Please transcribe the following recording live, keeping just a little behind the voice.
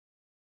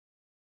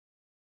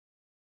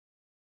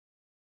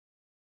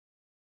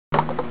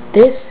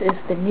This is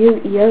the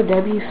new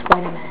EOW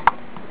Spiderman.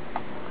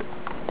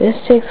 This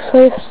takes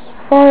place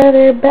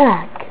farther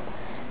back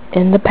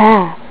in the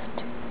past.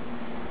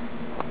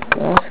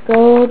 Let's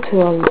go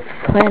to a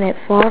planet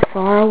far,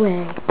 far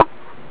away.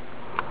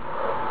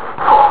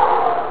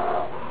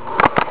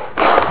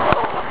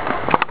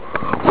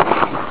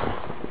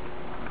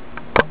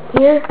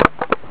 Here,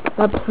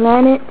 a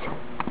planet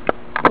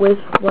with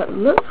what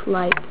looks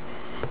like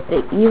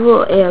the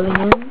evil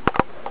alien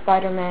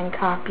Spider-Man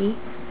copy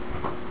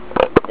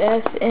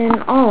that's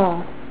in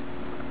all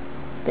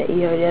the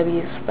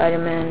EOW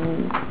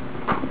Spiderman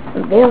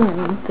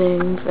villain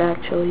things,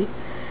 actually,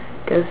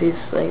 because he's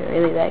like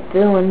really that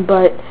villain.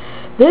 But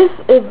this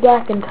is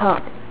back in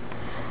time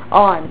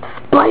on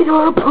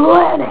Spider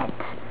Planet.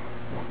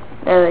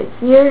 Right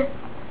here,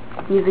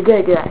 he's a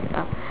good guy.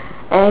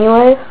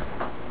 Anyways,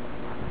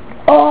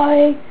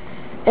 I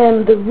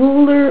am the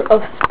ruler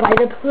of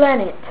Spider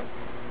Planet,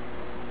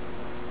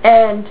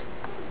 and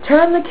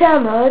turn the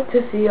camera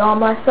to see all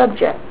my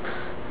subjects.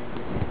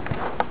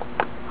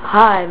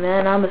 Hi,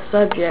 man, I'm a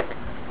subject.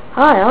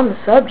 Hi, I'm a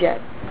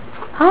subject.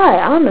 Hi,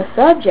 I'm a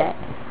subject.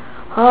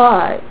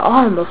 Hi,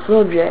 I'm a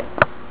subject.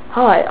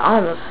 Hi,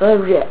 I'm a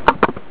subject.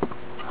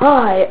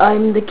 Hi,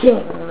 I'm the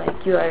king,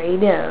 like you already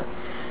know.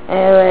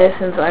 Anyway,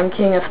 since I'm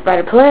king of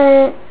Spider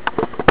Planet,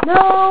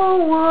 no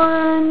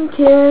one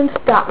can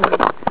stop me.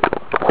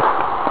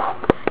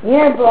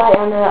 Nearby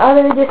on the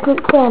other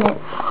distant planet.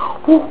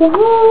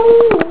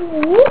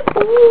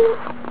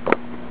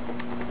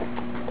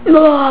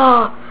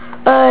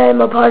 I'm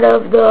a part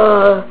of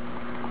the,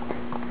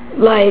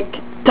 like,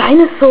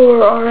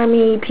 dinosaur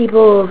army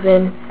peoples,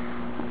 and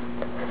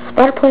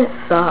Spider Planet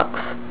sucks.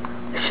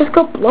 Let's just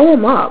go blow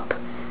them up.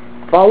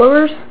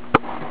 Followers?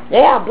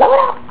 Yeah, blow it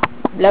up.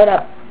 Blow it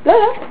up. Blow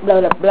it up. Blow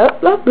it up. Blow it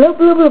up. Blow, blow,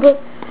 blow, blow, blow.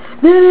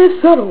 This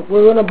is subtle.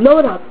 We're gonna blow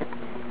it up.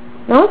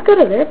 Now let's go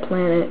to their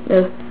planet.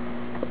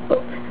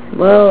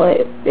 Well,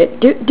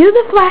 do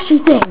the flashy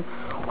thing.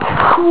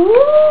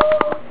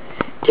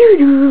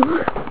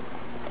 Doo-doo.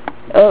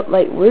 Oh,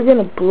 like, we're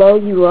gonna blow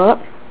you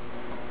up,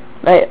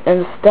 right,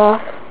 and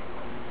stuff.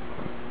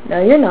 No,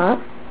 you're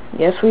not.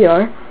 Yes, we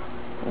are.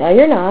 No,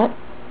 you're not.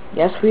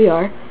 Yes, we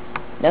are.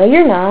 No,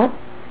 you're not.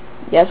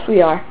 Yes,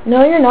 we are.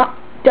 No, you're not.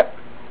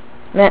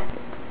 Man,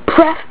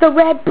 press the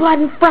red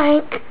button,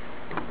 Frank.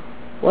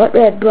 What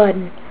red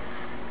button?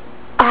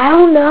 I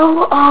don't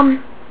know.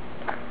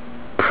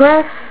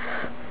 Press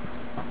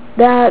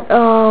that,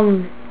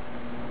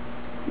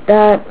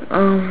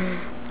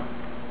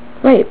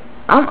 wait.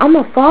 I'm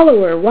a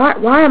follower.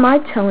 Why am I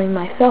telling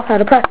myself how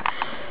to press?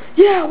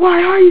 Yeah,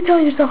 why are you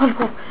telling yourself how to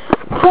press?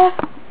 Press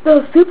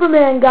the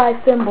Superman guy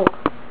symbol.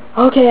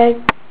 Okay.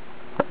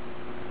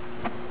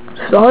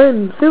 So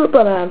I'm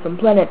Superman from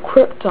planet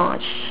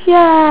Krypton. Shut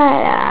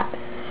up.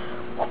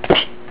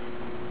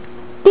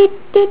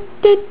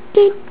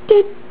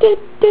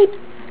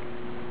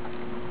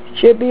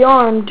 Should be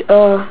armed.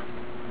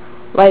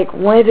 Like,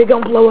 when is it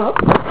gonna blow up?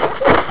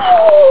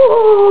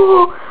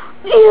 Oh!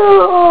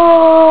 Yeah.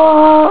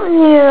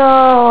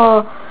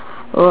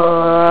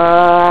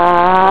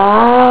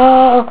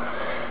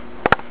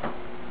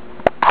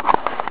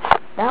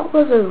 That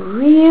was a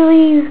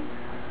really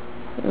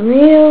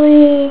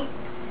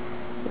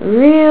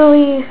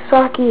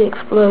sucky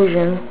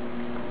explosion.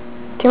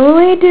 Can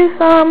we do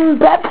some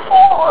better?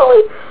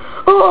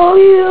 Oh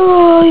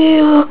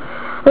yeah.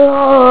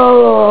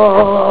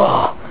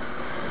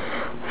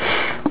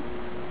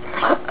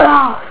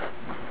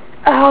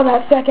 Oh,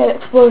 that second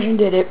explosion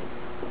did it.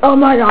 Oh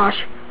my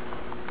gosh.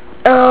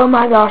 Oh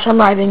my gosh, I'm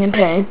writhing in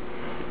pain.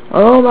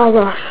 Oh my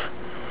gosh.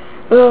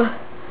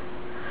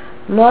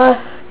 Must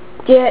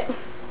get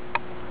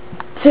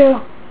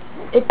to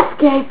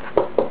escape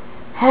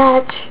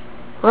hatch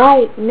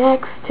right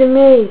next to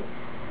me.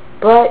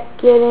 But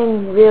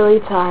getting really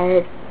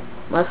tired.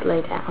 Must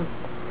lay down.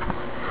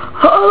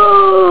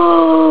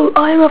 Oh,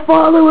 I'm a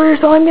follower,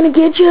 so I'm gonna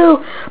get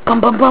you. Bum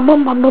bum bum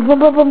bum bum bum bum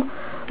bum bum.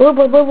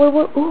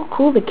 Oh,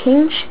 cool, the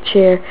king's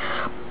chair.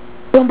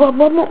 Boom, boom,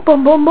 boom, boom,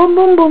 boom, boom, boom,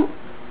 boom, boom.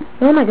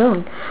 Where am I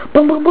going?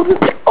 Boom, boom, boom, boom.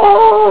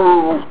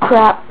 Oh,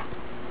 crap.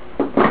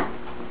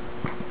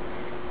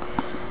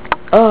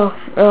 Oh,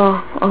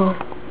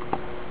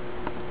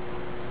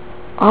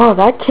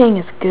 that king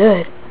is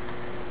good.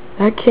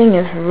 That king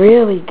is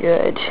really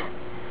good.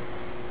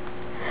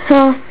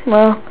 Huh,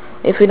 well,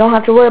 if we don't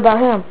have to worry about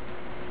him.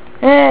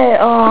 Hey,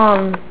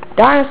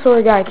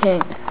 dinosaur guy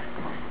king.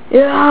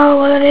 Yeah,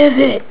 what is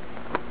it?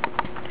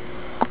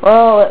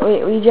 Well,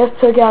 we just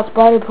took out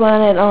Spider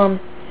Planet.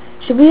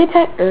 Should we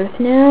attack Earth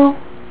now?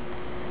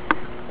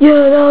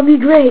 Yeah, that'll be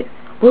great.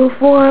 We'll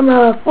form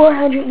a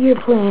 400-year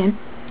plan.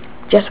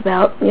 Just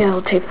about. Yeah,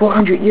 it'll take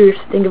 400 years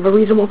to think of a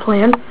reasonable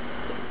plan.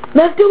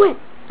 Let's do it!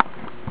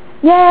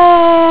 Yay!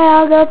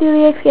 I'll go through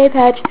the escape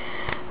hatch.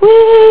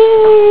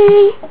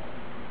 Whee!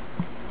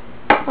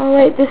 Oh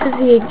wait, this is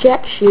the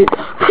eject chute.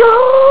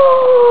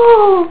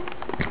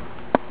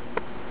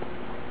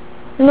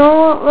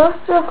 No, let's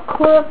just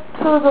clip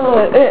to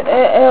the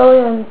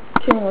alien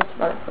king of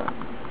Spider-Man.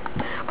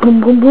 Boom,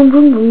 boom, boom,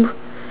 boom, boom.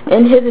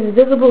 in his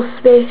invisible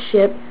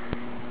spaceship,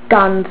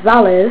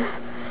 Gonzalez,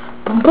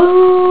 boom,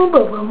 boom,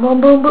 boom, boom,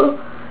 boom, boom, boom,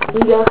 he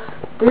goes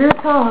through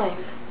time.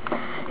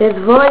 His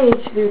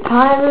voyage through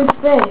time and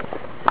space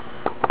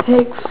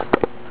takes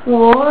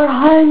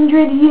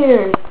 400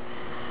 years.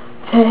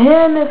 To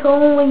him, it's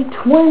only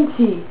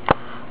 20.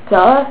 To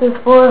us, it's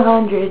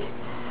 400.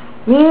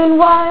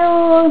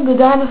 Meanwhile, the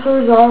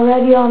dinosaurs are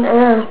already on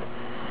Earth,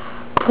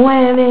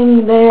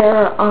 planning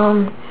their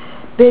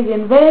big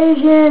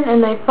invasion,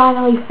 and they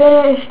finally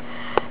finished,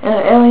 and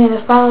an alien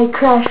has finally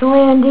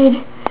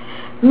crash-landed.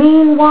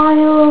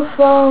 Meanwhile,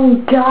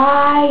 some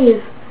guy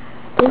is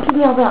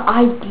thinking of an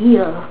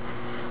idea.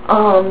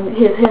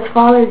 His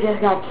father just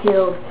got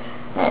killed,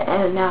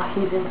 and now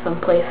he's in some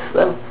place.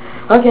 So,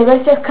 okay,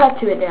 let's just cut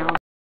to it now.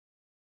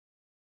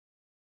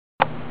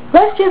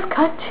 Let's just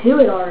cut to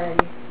it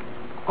already.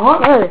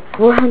 On Earth,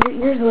 400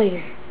 years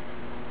later.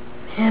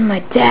 And my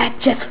dad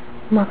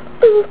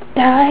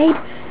died.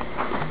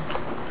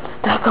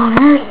 Stuck on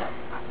Earth.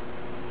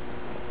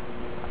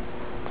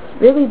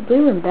 It's really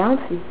blue and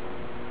bouncy.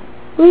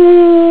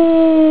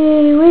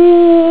 Wee,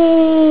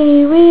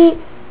 wee, wee.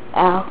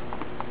 Ow.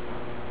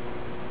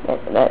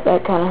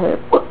 That kind of hurt.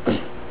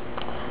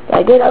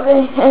 I get up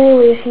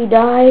anyways, he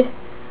died.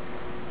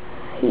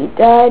 He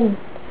died,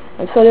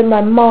 and so did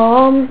my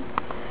mom.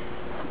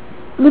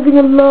 Living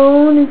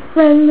alone and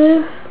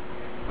friendless.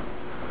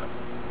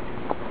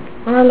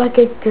 Or like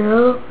a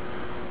girl,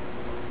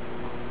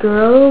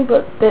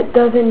 but that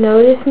doesn't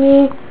notice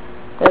me.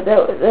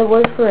 That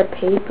works for a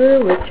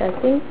paper, which I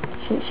think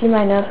she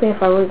might notice me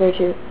if I were there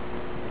too.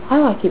 Why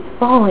do I keep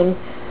falling?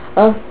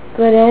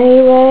 But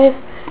anyways,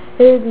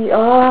 it would be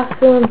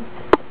awesome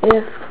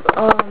if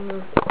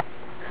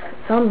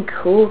something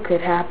cool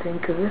could happen,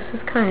 because this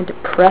is kind of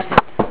depressing.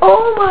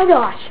 Oh my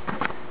gosh!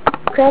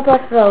 Crap, I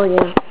fell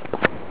again.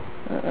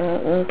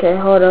 Okay,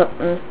 hold up.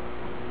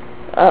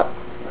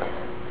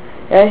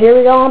 Yeah, here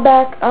we go. I'm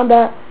back.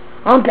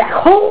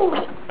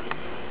 Holy!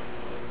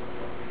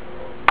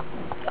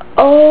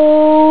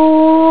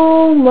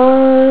 Oh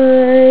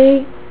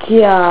my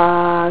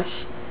gosh!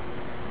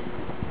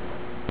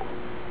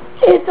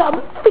 It's a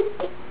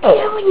freaking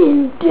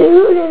alien,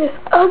 dude, and it's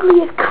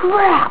ugly as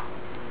crap.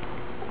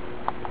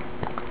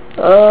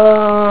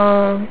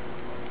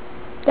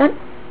 That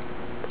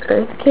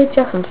Earth kid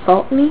just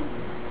insulted me.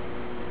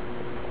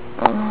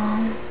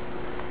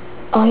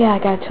 Oh yeah, I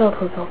got a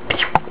teleport though.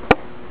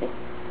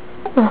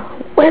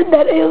 Where'd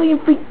that alien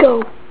freak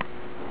go?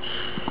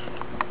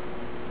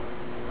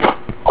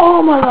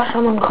 Oh my gosh,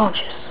 I'm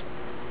unconscious.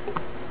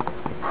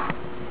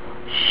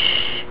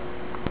 Shh.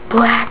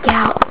 Black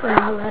out for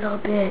a little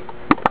bit.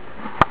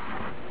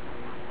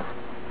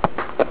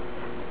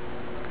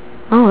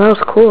 Oh, that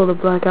was cool, the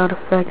blackout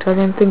effect. I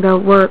didn't think that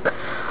would work.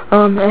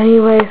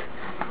 Anyways,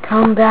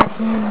 come back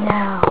in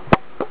now.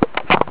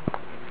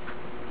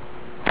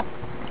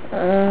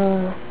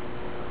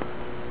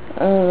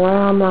 Where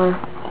am I?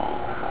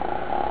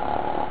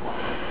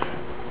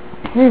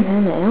 Hey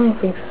man, the alien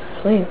freak's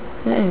asleep.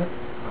 Hey.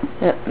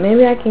 Yeah,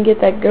 maybe I can get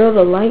that girl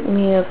to like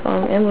me if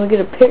I'm able to get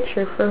a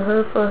picture for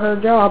her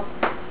job.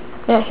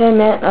 Yeah, hey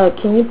man,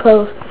 can you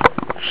pose?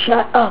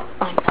 Shut up,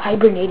 I'm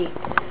hibernating.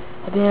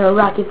 I've been in a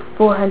rocket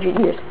for 400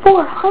 years.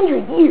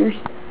 400 years?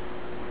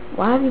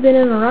 Why have you been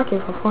in a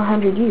rocket for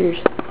 400 years?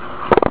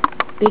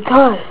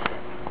 Because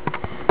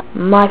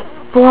my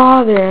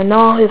father and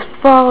all his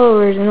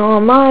followers and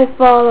all my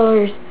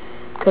followers,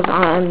 because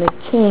I'm the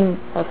king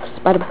of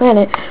Spider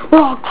Planet, were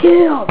all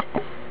killed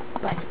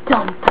by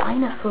dumb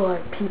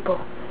dinosaur people.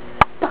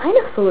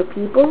 Dinosaur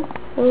people?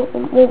 Well,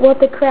 what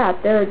the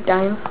crap? There are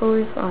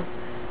dinosaurs on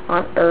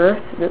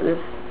Earth?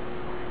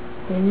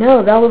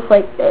 No, that was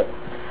like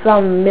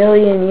some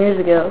million years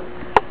ago.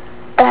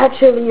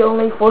 Actually,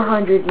 only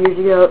 400 years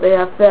ago. They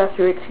have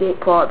faster escape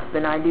pods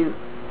than I do.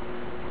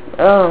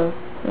 Well,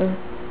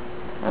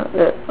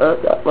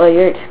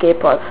 your escape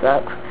pod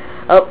sucks.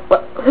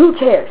 Well, who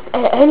cares?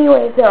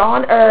 Anyways, they're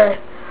on Earth,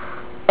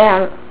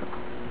 and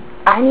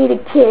I need a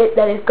kid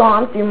that has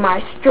gone through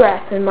my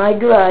stress and my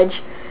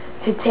grudge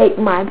to take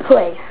my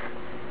place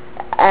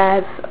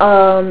as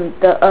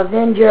the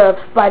Avenger of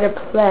Spider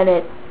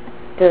Planet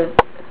to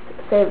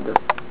save the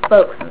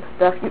folks and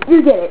stuff.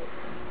 You get it.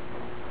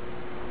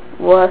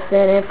 What's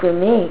in it for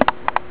me?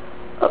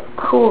 A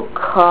cool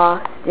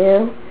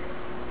costume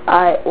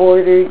I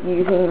ordered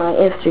using my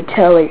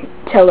interstellar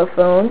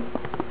telephone.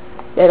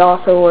 It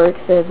also works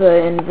as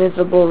an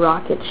invisible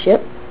rocket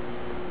ship.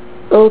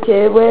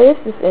 Okay, where is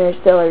this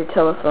interstellar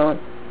telephone?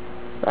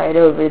 Right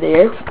over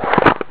there.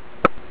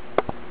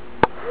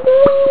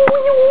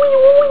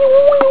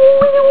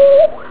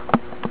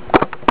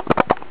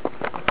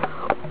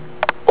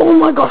 Oh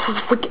my gosh, it's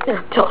a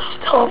freaking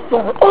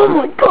telephone. Oh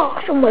my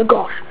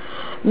gosh.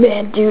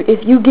 Man, dude,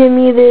 if you give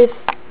me this,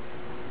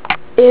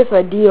 it's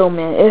a deal,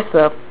 man. It's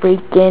a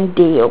freaking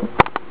deal.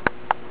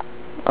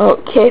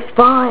 Okay,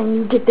 fine,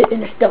 you get the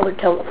interstellar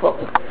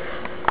telephone.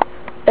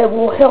 It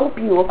will help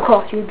you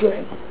across your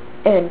journey.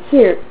 And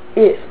here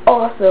is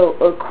also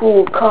a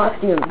cool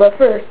costume. But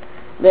first,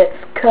 let's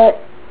cut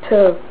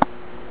to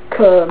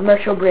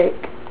Commercial break.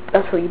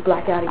 That's where you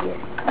black out again.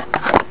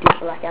 Do the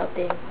blackout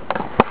thing.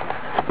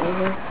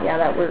 Yeah,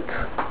 that works.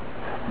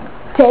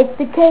 Take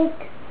the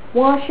cake,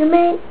 wash your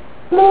mate,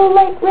 Blue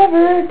Lake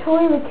River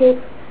toilet cake,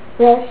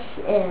 fresh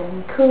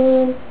and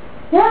clean.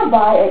 Now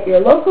buy at your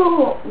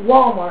local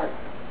Walmart.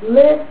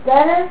 Live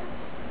better,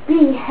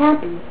 be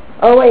happy.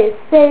 Oh wait,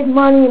 save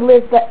money,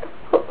 live better.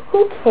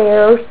 Who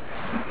cares?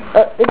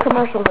 The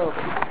commercial's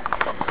over.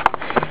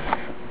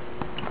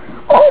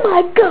 Oh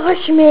my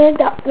gosh, man,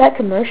 that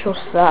commercial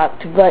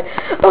sucked, but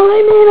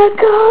I'm in a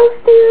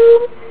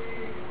costume.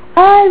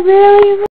 I really